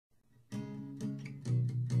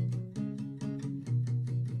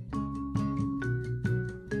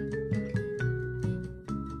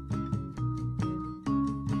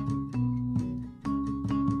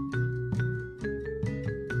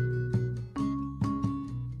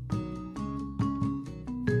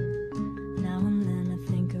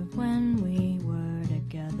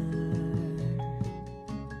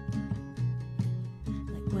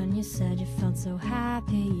felt so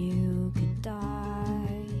happy you could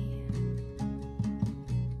die.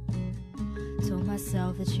 Told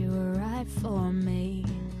myself that you were right for me,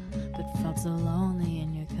 but felt so lonely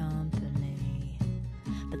in your company.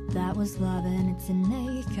 But that was love and it's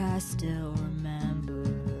innate, I still remember.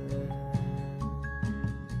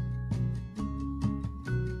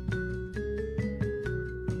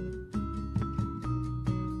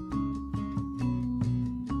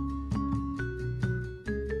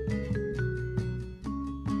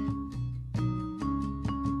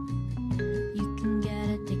 You can get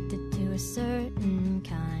addicted to a certain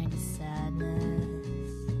kind of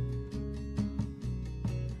sadness,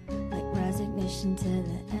 like resignation to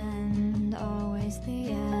the end, always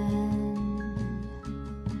the end.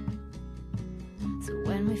 So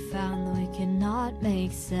when we found that we could not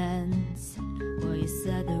make sense, well, you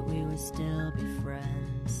said that we would still be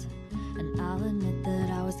friends. And I'll admit that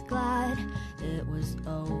I was glad it was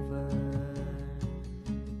over.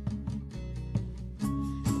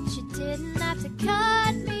 But you didn't have to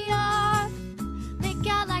cut me